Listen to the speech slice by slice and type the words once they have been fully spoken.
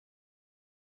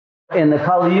In the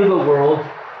Kali Yuga world,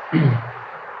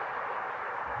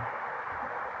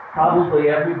 probably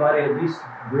everybody, at least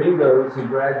gringos who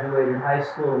graduated high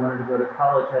school and wanted to go to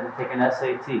college, had to take an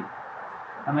SAT.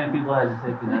 How many people had to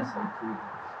take an SAT?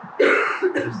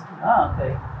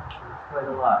 Okay. Quite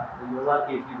a lot. You're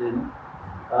lucky if you didn't.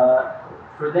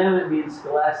 For them, it means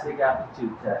scholastic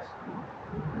aptitude test.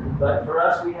 But for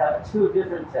us, we have two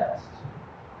different tests.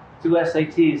 Two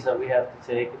SATs that we have to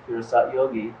take if you're a Sat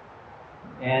Yogi,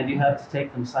 and you have to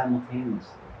take them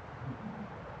simultaneously.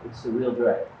 It's the real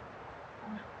drag.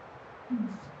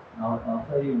 I'll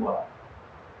tell you why.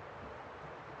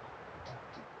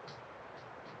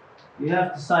 You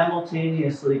have to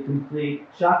simultaneously complete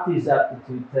Shakti's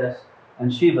aptitude test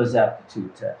and Shiva's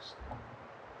aptitude test.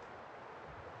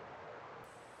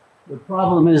 The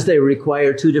problem is they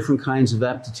require two different kinds of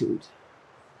aptitude.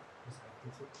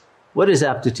 What is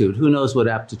aptitude? Who knows what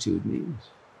aptitude means?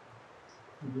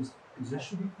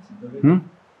 Predisposition,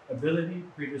 ability,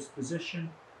 predisposition,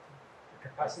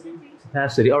 capacity.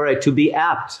 Capacity. All right, to be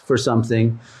apt for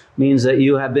something means that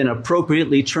you have been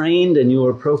appropriately trained and you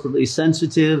are appropriately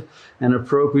sensitive and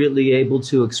appropriately able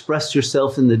to express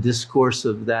yourself in the discourse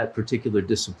of that particular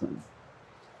discipline.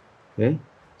 Okay?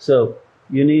 So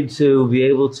you need to be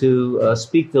able to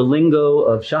speak the lingo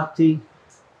of Shakti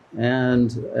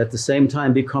and at the same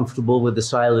time be comfortable with the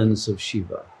silence of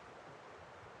Shiva.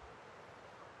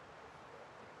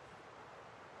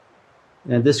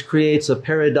 And this creates a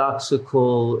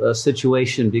paradoxical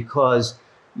situation because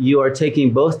you are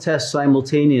taking both tests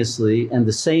simultaneously and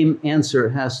the same answer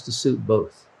has to suit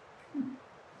both.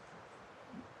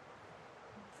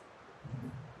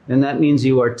 And that means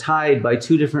you are tied by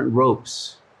two different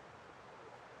ropes.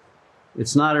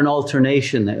 It's not an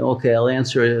alternation that, okay, I'll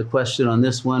answer a question on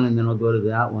this one and then I'll go to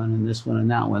that one and this one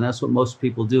and that one. That's what most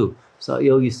people do. Sat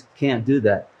Yogis can't do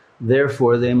that.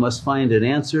 Therefore, they must find an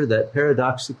answer that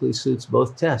paradoxically suits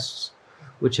both tests,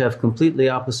 which have completely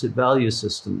opposite value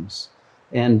systems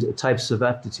and types of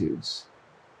aptitudes.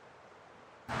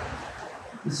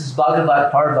 This is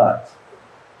Bhagavat Parvat,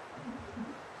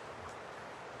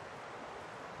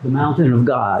 the mountain of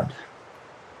God.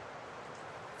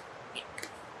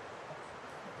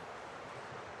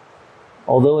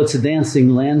 Although it's a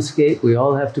dancing landscape, we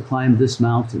all have to climb this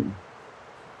mountain.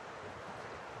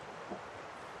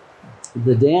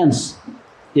 The dance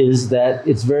is that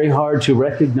it's very hard to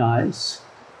recognize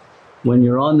when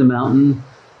you're on the mountain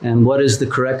and what is the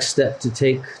correct step to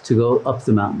take to go up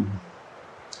the mountain.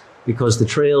 Because the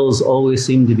trails always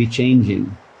seem to be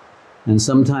changing. And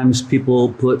sometimes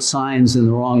people put signs in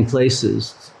the wrong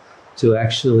places to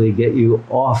actually get you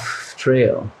off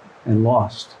trail and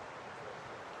lost.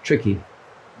 Tricky.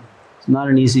 It's not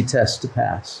an easy test to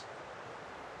pass.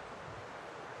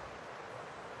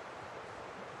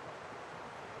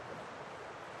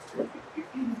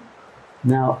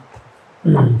 Now,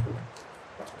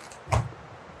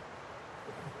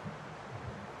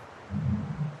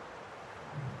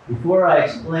 before I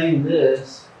explain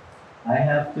this, I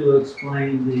have to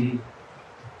explain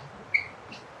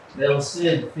the El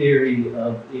Cid theory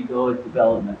of egoic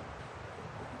development.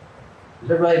 Does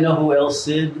everybody know who El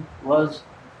Cid was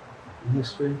in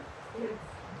history? Yes.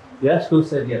 Yes? Who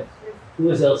said yes? Yes. Who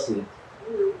was El Cid?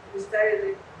 We studied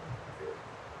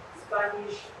the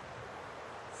Spanish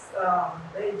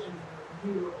legend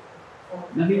hero.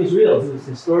 No, he was real. He was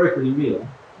historically real.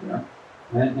 Yeah.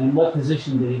 And what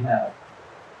position did he have?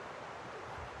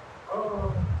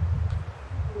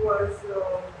 He was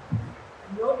a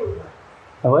nobleman.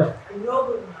 A what? A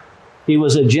nobleman. He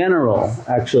was a general,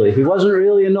 actually. He wasn't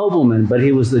really a nobleman, but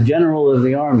he was the general of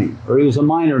the army, or he was a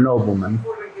minor nobleman.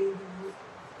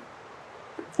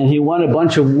 And he won a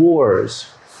bunch of wars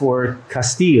for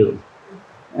Castile.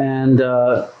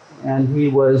 And he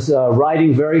was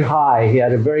riding very high. He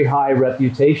had a very high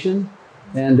reputation.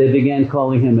 And they began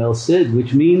calling him El Cid,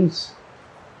 which means?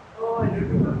 Oh, I don't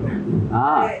remember.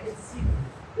 Ah.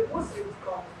 The Muslims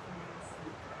call him.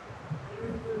 I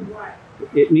don't remember why.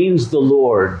 It means the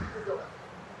Lord.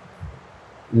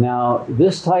 Now,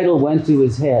 this title went to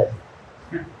his head.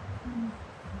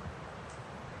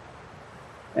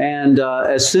 And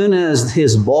as soon as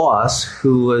his boss,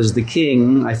 who was the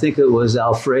king, I think it was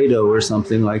Alfredo or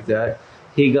something like that,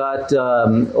 he got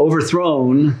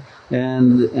overthrown,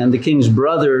 and the king's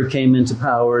brother came into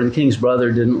power, and the king's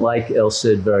brother didn't like El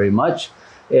Cid very much,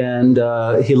 and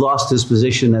he lost his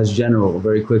position as general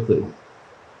very quickly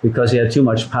because he had too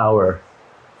much power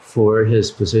for his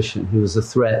position. He was a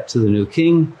threat to the new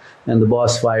king, and the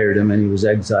boss fired him, and he was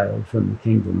exiled from the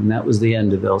kingdom, and that was the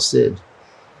end of El Cid.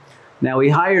 Now, he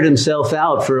hired himself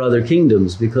out for other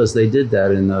kingdoms because they did that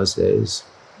in those days.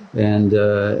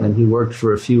 and he worked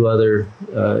for a few other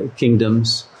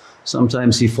kingdoms.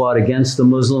 Sometimes he fought against the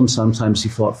Muslims, sometimes he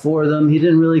fought for them. He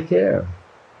didn't really care.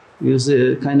 He was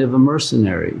a kind of a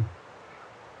mercenary.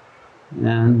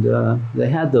 And they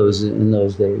had those in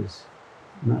those days,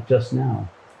 not just now.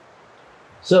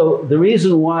 So the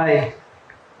reason why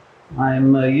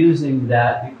I'm using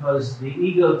that, because the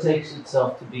ego takes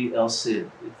itself to be El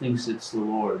Cid. It thinks it's the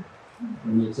Lord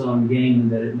in its own game,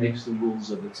 that it makes the rules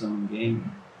of its own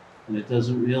game. And it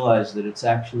doesn't realize that it's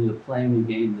actually playing a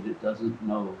game that it doesn't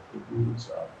know the rules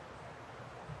of.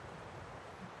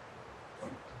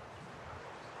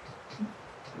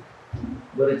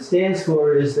 What it stands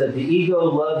for is that the ego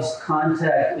loves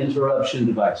contact interruption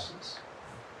devices.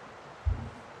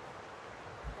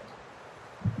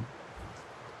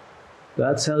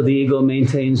 That's how the ego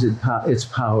maintains its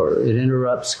power. It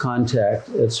interrupts contact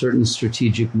at certain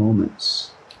strategic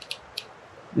moments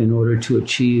in order to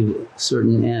achieve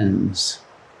certain ends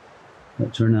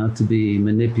that turn out to be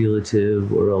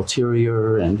manipulative or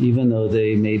ulterior, and even though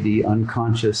they may be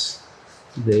unconscious,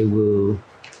 they will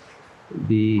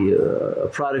be a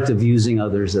product of using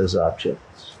others as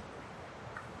objects.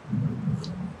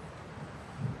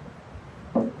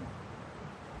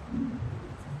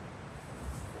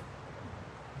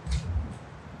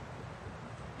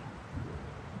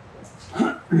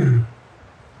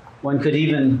 One could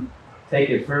even take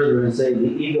it further and say the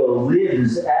ego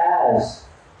lives as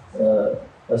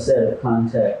a set of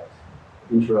contact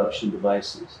interruption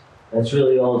devices. That's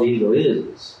really all the ego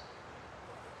is.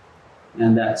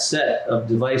 And that set of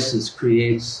devices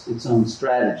creates its own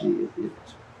strategy. It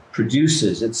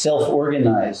produces, it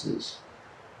self-organizes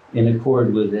in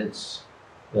accord with its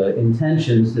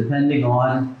intentions, depending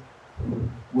on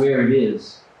where it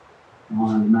is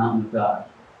on the mountain of God.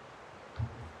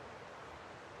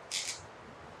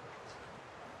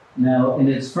 Now, in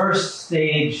its first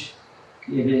stage,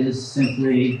 it is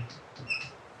simply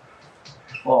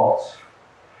false,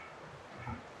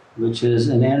 which is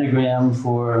an anagram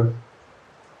for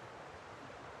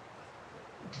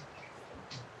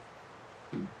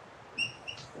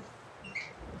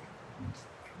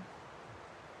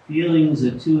feelings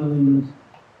attuned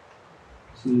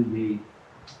to the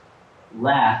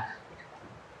lack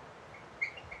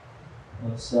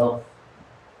of self-empathy.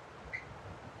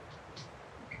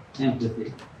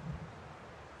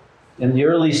 In the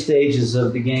early stages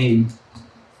of the game,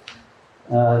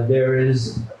 there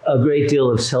is a great deal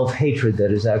of self-hatred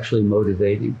that is actually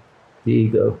motivating the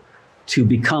ego to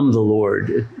become the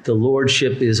Lord. The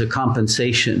lordship is a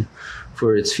compensation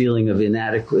for its feeling of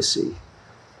inadequacy,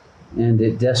 and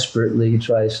it desperately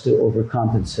tries to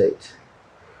overcompensate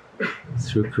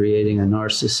through creating a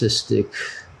narcissistic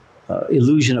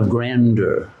illusion of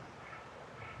grandeur.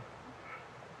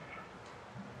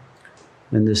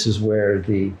 And this is where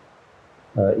the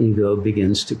ego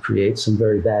begins to create some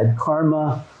very bad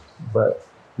karma, but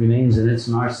remains in its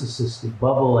narcissistic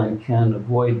bubble and can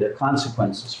avoid the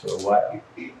consequences for a while.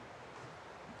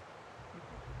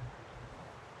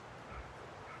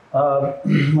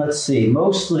 Let's see,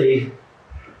 mostly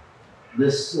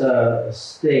this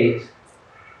state,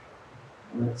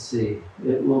 let's see,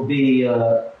 it will be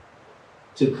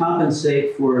to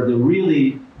compensate for the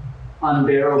really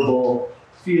unbearable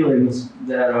feelings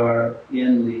that are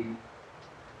in the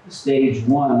stage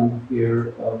one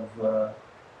here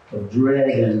of dread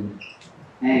and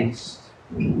angst.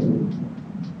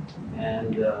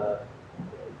 And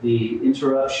the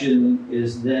interruption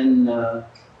is then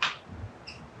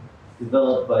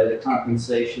developed by the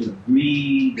compensation of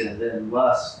greed, and then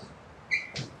lust,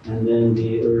 and then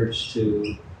the urge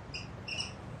to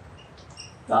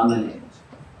dominate.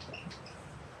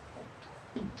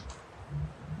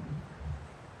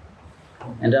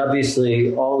 And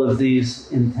obviously, all of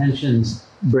these intentions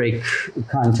break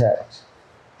contact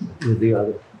with the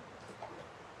other.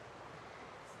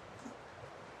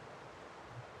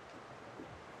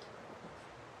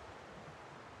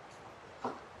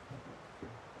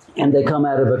 And they come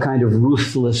out of a kind of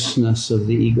ruthlessness of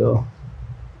the ego,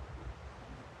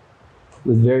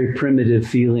 with very primitive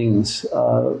feelings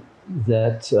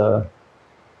that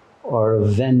are of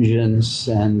vengeance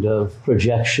and of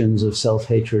projections of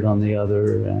self-hatred on the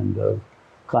other, and of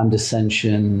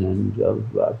condescension and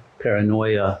of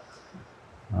paranoia.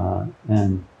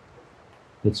 And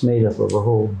it's made up of a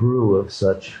whole brew of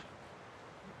such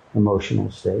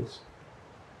emotional states.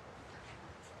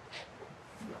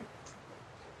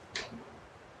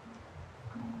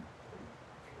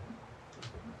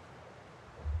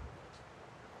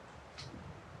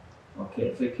 Okay,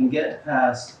 if we can get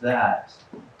past that,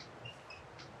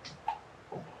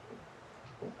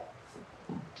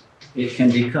 it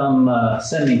can become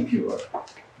semi-pure.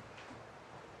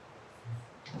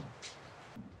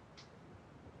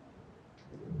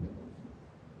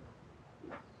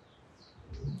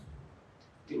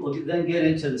 It will then get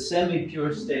into the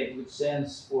semi-pure state, which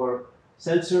stands for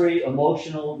sensory,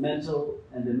 emotional, mental,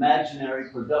 and imaginary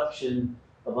production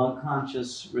of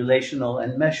unconscious relational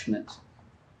enmeshment.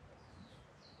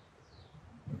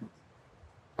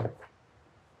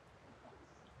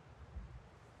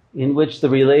 In which the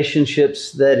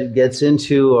relationships that it gets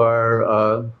into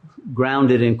are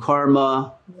grounded in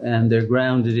karma, and they're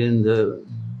grounded in the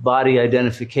body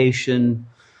identification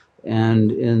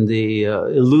and in the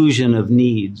illusion of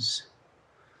needs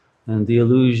and the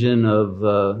illusion of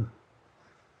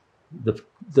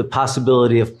the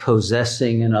possibility of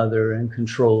possessing another and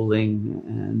controlling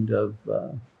and of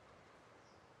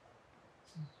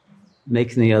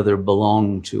making the other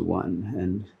belong to one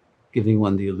and giving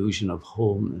one the illusion of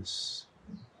wholeness.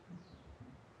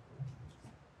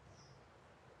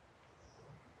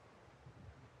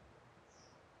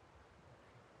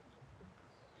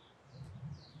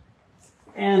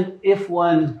 And if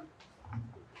one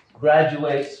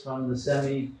graduates from the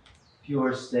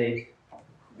semi-pure state,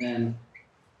 then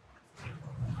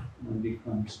one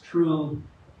becomes true.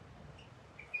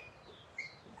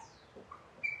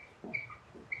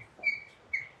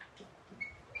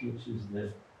 Which is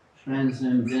the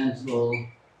transcendental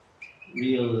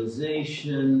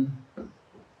realization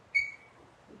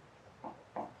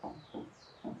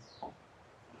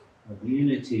of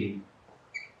unity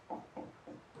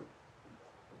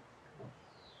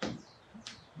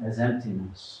as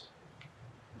emptiness.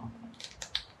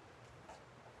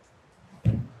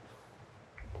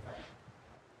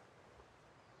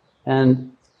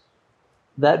 And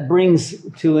that brings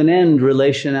to an end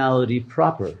relationality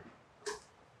proper.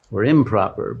 Or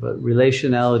improper, but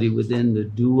relationality within the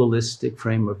dualistic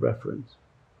frame of reference.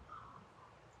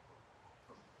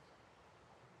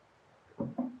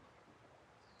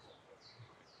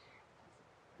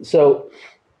 So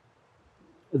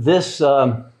this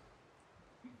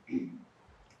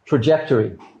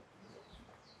trajectory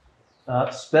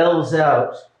spells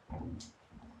out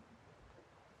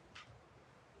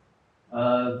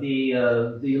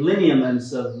the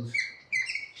lineaments of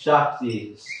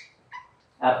Shakti's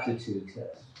aptitude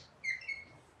test.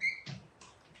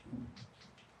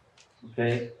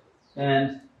 Okay?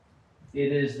 And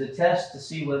it is the test to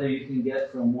see whether you can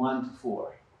get from 1 to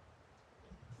 4.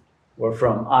 Or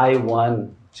from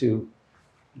I-1 to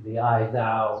the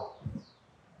I-thou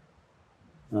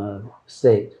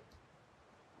state.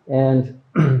 And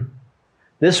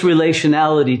this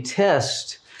relationality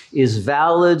test is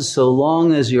valid so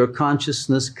long as your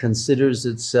consciousness considers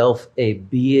itself a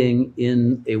being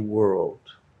in a world.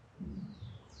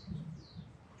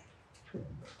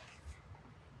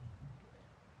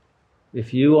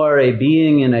 If you are a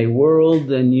being in a world,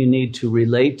 then you need to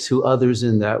relate to others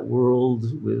in that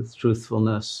world with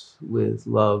truthfulness, with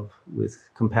love, with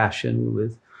compassion,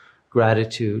 with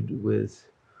gratitude, with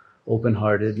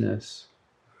open-heartedness,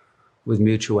 with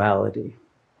mutuality.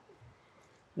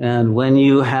 And when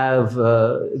you have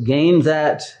gained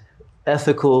that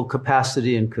ethical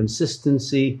capacity and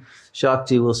consistency,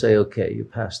 Shakti will say, okay, you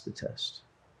passed the test.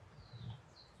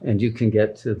 And you can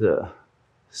get to the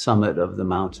summit of the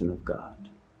mountain of God.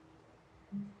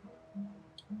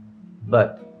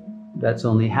 But that's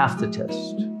only half the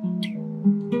test.